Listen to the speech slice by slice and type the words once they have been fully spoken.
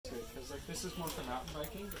this is more for mountain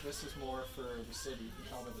biking, but this is more for the city. You can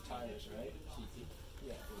tell by the tires, right?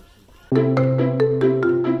 Yeah.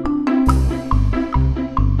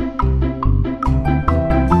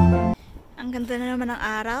 Ang ganda na naman ng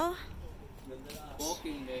araw.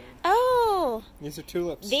 Oh! These are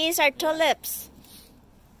tulips. These are tulips.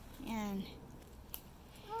 Yan.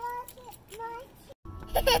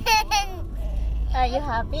 Are you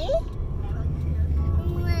happy?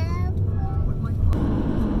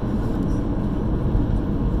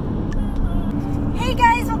 Hey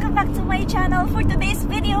guys! Welcome back to my channel. For today's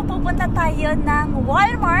video, pupunta tayo ng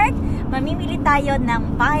Walmart. Mamimili tayo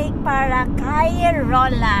ng bike para kay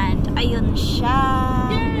Roland. Ayun siya.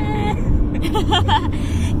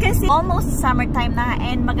 Kasi almost summertime na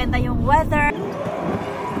and maganda yung weather.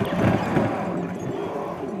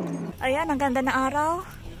 Ayan, ang ganda na araw.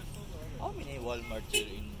 How many Walmart here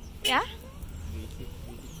in? Yeah?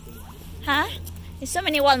 Huh? There's so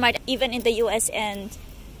many Walmart even in the US and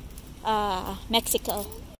Mexico.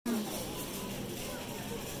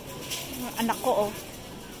 Anak ko, oh.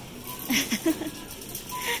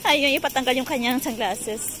 Ayun, ipatanggal yung kanyang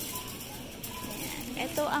sunglasses.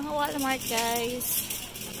 Ito ang Walmart, guys.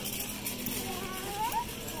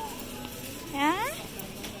 Yeah?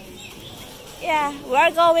 Yeah, we're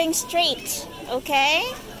going straight, okay?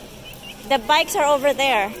 The bikes are over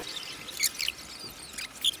there.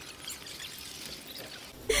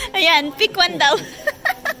 Ayan, pick one daw.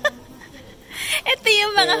 Ito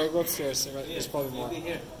yung mga... We'll go upstairs. There's probably more.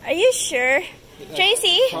 Are you sure?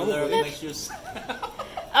 Tracy?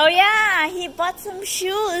 Oh yeah, he bought some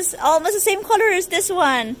shoes. Almost the same color as this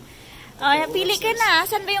one. Oh, pili ka na.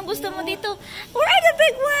 Saan ba yung gusto mo dito? Where are the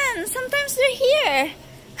big ones? Sometimes they're here.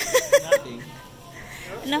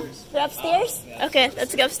 No? We're upstairs? Okay,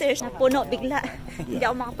 let's go upstairs. Napuno bigla. Hindi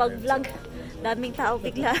ako makapag-vlog. Daming tao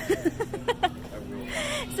bigla.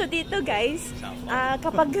 So dito guys,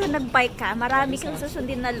 kapag nag-bike ka, marami kang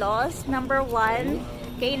susundin na laws. Number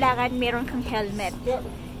 1, kailangan meron kang helmet.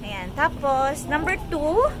 Ayan. Tapos, number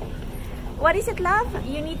 2, what is it, love?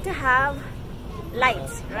 You need to have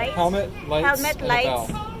lights, right? Helmet, lights,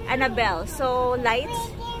 and a bell. So, lights,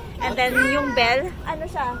 and then yung bell, ano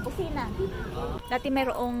siya? Busina. Dati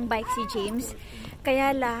merong bike si James, kaya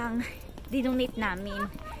lang, dinonate namin.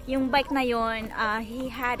 Yung bike na yon, he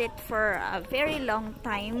had it for a very long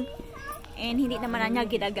time, and hindi naman na niya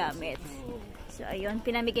ginagamit. So, ayun,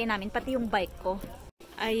 pinamigay namin, pati yung bike ko.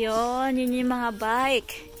 Ayun, yun yung mga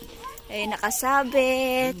bike. Eh,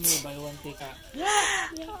 nakasabit.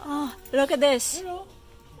 Oh, look at this.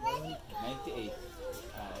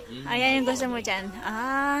 98. Ayan yung gusto mo dyan.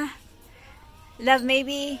 Love,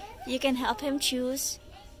 maybe you can help him choose.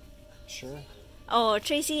 Sure. Oh,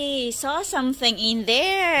 Tracy saw something in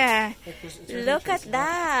there. Look at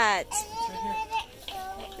that.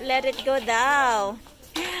 Let it go down.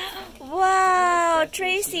 Wow,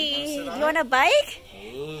 Tracy, you want a bike?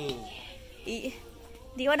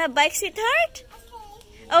 Do you want a bike, sweetheart?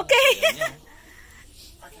 Okay.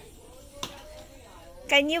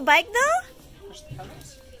 Can you bike though?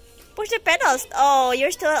 Push the pedals. Oh,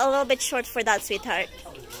 you're still a little bit short for that, sweetheart.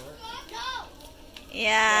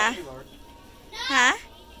 Yeah. Huh?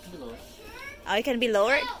 Oh, it can be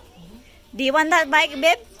lowered? Do you want that bike,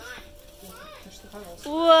 babe?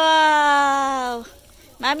 Wow.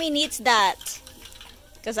 Mommy needs that.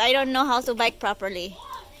 Because I don't know how to bike properly.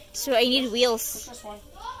 So I need wheels.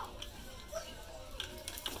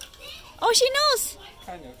 Oh, she knows.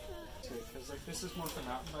 Kind of. Because like this is more for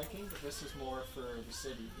mountain biking, but this is more for the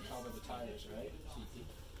city. You can tell by the tires, right?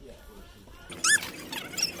 Yeah.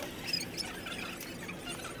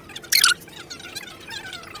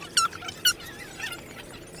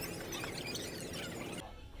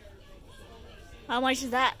 How much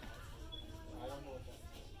is that?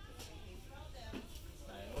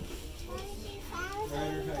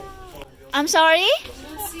 I'm sorry?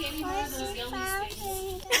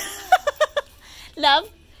 Love,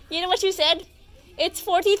 you know what you said? It's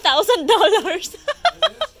 $40,000. $40,000.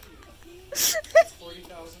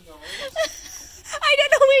 I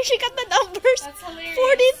don't know where she got the numbers. That's hilarious.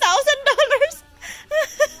 $40,000.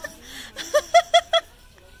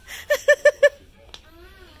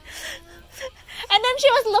 And then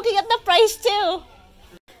she was looking at the price too.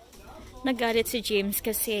 Nagalit si James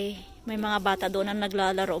kasi may mga bata doon na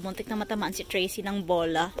naglalaro. Muntik na matamaan si Tracy ng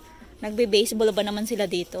bola. Nagbe-baseball ba naman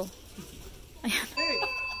sila dito? Ayan.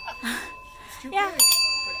 Yeah.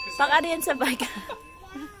 Pag-ano yan sa bike.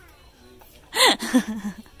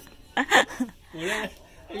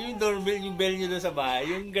 Yung doorbell, yung bell nyo doon sa bahay,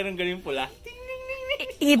 yung ganun-ganun pula.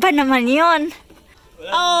 Iba naman yun.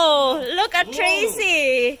 Oh, look at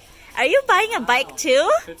Tracy. Are you buying a bike too?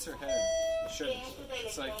 Fits her head. shouldn't.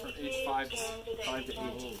 It's like from age 5 to 8,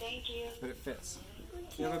 but it fits.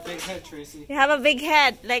 You have a big head, Tracy. You have a big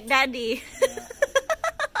head, like Daddy. Yeah.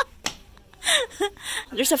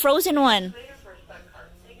 There's a frozen one. There's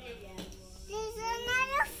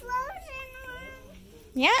another frozen one.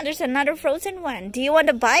 Yeah, there's another frozen one. Do you want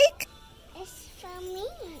a bike? It's for me.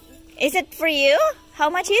 Is it for you? How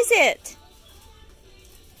much is it?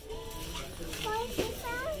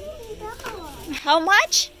 $40,000. How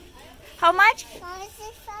much? How much?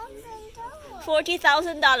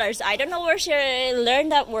 $40,000. $40,000. I don't know where she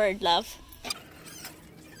learned that word, love.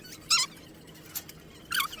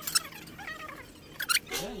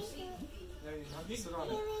 Sit on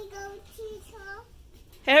it. Here we go, Tito.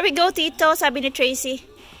 Here we go, Tito, sabi ni Tracy.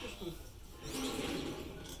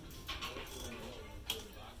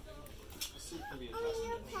 Seat can be On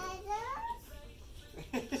your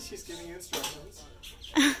adjusted. She's giving you instructions.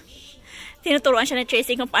 Tinuturuan siya ni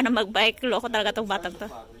Tracy kung paano mag-bike. Loko talaga tong batang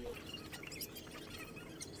to.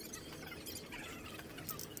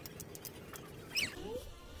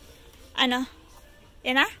 Ano?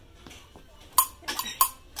 Yan na?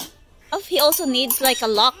 Oh, he also needs like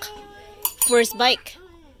a lock for his bike.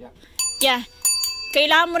 Yeah. Yeah.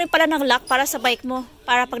 Kailangan mo rin pala ng lock para sa bike mo.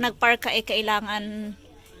 Para pag nag-park ka, kailangan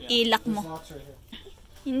i-lock mo. Locks right here.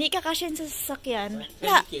 Hindi ka kasi sa sasakyan.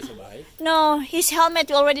 Pwede kayo sa bahay? No, his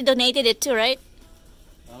helmet, you already donated it too, right?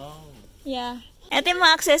 Oh. Yeah. Ito yung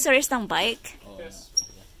mga accessories ng bike. Yes.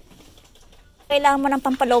 Kailangan mo ng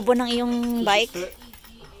pampalobo ng iyong bike.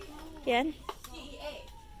 Yan.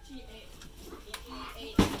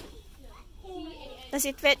 Does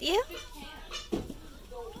it fit you?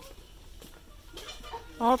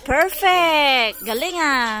 Oh, perfect! Galing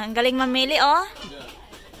ah. Galing mamili, oh.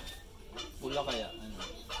 Pula kaya? Ano?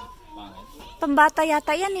 Pangit? Pambata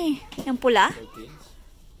yata yan eh. Yung pula? 14?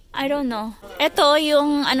 I don't know. Ito,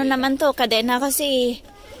 yung ano naman to, kadena kasi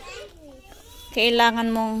kailangan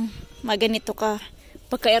mong maganito ka.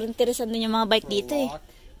 Pagka-interesan din yung mga bike dito eh.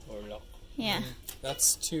 Or lock? Yeah.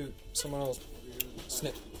 That's too. Someone will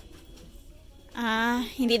snip. Ah,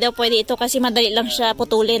 hindi daw pwede ito kasi madali lang siya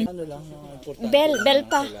putulin. Ano lang? Importante Bell lang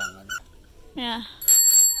pa. kailangan. Yeah.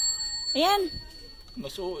 Ayan,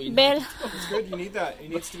 Mas okay. bell. It's good. You need that. It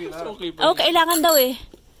needs to be Mas loud. okay pa. Oh, kailangan daw eh.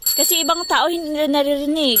 Kasi ibang tao hindi nila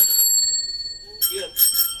naririnig.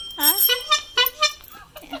 Ha?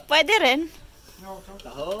 Pwede rin.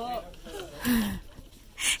 Taho.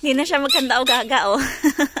 Hindi na siya magkanda o gaga, oh.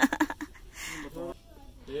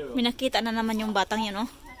 May nakita na naman yung batang yun, oh.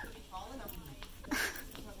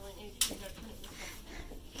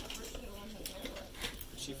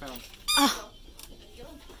 She found. Ah.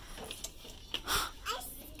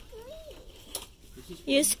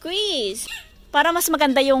 You squeeze. Para mas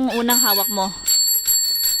maganda yung unang hawak mo.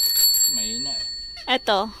 Mahina eh.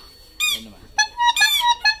 Eto. Ano naman?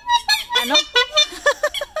 Ano?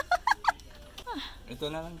 Ito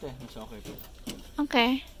na lang te. Mas okay pa.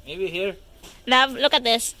 Okay. Maybe here. Love, look at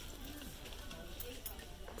this.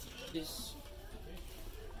 This.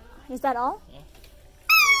 Is that all? Yeah.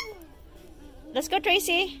 Let's go,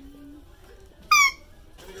 Tracy.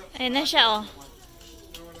 Ayan na siya, oh.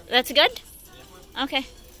 That's good? Okay.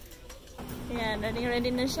 Yan,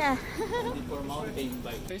 ready na siya. Hindi for mountain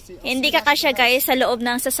bike. Hindi ka kasya, guys, sa loob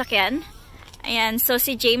ng sasakyan. Ayan, so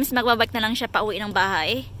si James, magbabike na lang siya pa uwi ng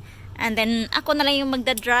bahay. And then, ako na lang yung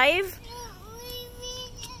magdadrive.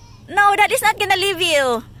 No, Dad is not gonna leave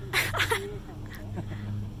you.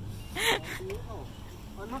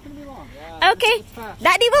 I'm not gonna be long. Okay,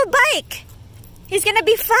 Daddy will bike. He's gonna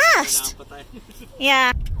be fast.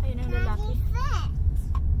 Yeah. Ayun ang lalaki.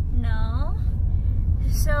 No.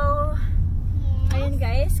 So, ayun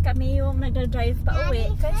guys, kami yung nagdadrive pa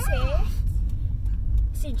uwi kasi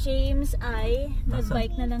si James ay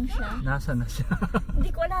nag-bike na lang siya. Nasa na siya?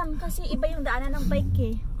 Hindi ko alam kasi iba yung daanan ng bike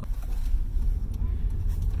eh.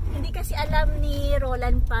 Hindi kasi alam ni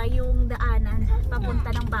Roland pa yung daanan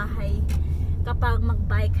papunta ng bahay kapag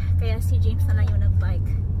mag-bike. Kaya si James na lang yung nag-bike.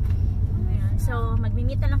 Ayan. So,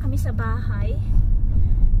 magmi-meet na lang kami sa bahay.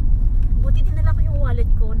 Buti dinala ko yung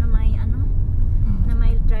wallet ko na may ano, na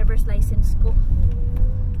may driver's license ko.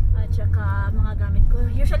 At saka mga gamit ko.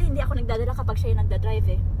 Usually hindi ako nagdadala kapag siya yung nagdadrive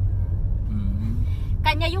eh.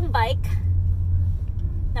 Kanya yung bike.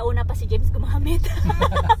 Nauna pa si James gumamit.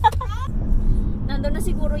 Nandun na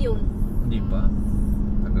siguro yun. Hindi pa.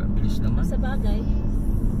 Bilis naman. Sa bagay.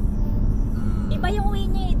 Iba yung uwi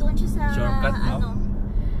niya eh. Doon siya sa Shortcut, no? ano.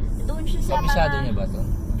 Doon siya sa Kabisado mga... niya ba ito?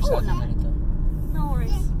 Oo Kabisado naman. na ito. No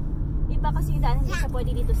worries. Iba kasi yung daan hindi siya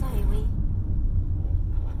pwede dito sa highway.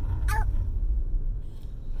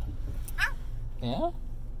 Yeah?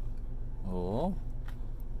 Oo.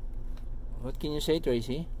 What can you say,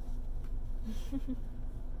 Tracy?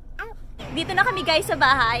 Dito na kami guys sa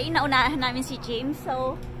bahay. Naunahan namin si James.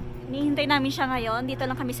 So, hinihintay namin siya ngayon. Dito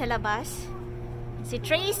lang kami sa labas. Si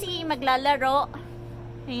Tracy maglalaro.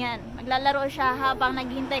 Ayan, maglalaro siya habang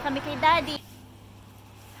naghihintay kami kay Daddy.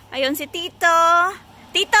 Ayun si Tito.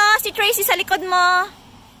 Tito, si Tracy sa likod mo.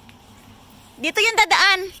 Dito yung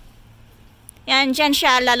dadaan. Yan, dyan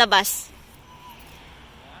siya lalabas.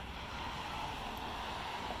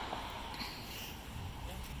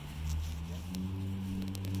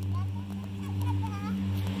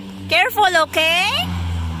 Careful, okay?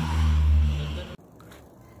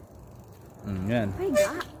 Yan. My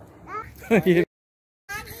God.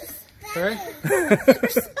 Sorry?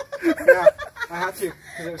 Yeah, I had to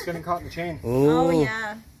because it was getting caught in the chain. Oh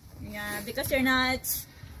yeah. Yeah, because you're not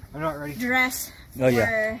I'm not ready. dressed Oh,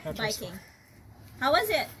 yeah. for biking. How was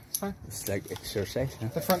it? It's fine. It's like exercise,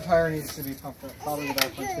 huh? The front tire needs to be pumped up. Probably the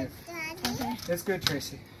back one too. Okay. It's good,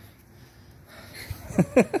 Tracy.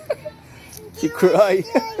 She cried.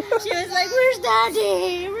 She was like, where's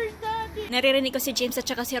Daddy? Where's Daddy? Naririnig ko si James at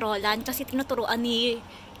saka si Roland kasi tinuturuan ni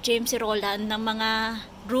James si Roland ng mga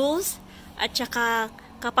rules at saka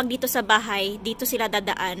kapag dito sa bahay, dito sila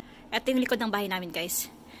dadaan. At yung likod ng bahay namin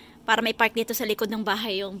guys. Para may park dito sa likod ng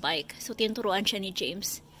bahay yung bike. So tinuturuan siya ni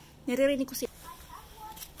James. Naririnig ko si...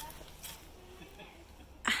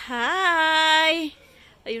 Hi!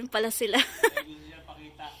 Ayun pala sila.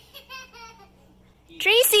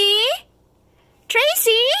 Tracy?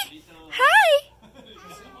 Tracy? Hi!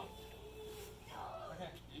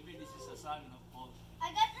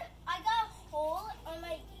 I got a hole on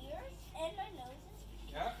my ears and my nose.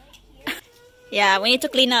 Yeah, we need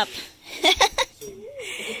to clean up.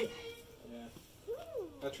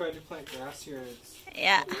 I tried to plant grass here. It's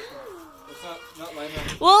Yeah. not lined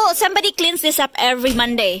up. Well, somebody cleans this up every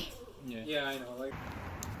Monday. Yeah, I know. Like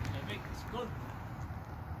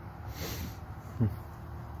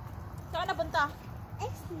Saan na punta?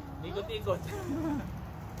 Ikot-ikot.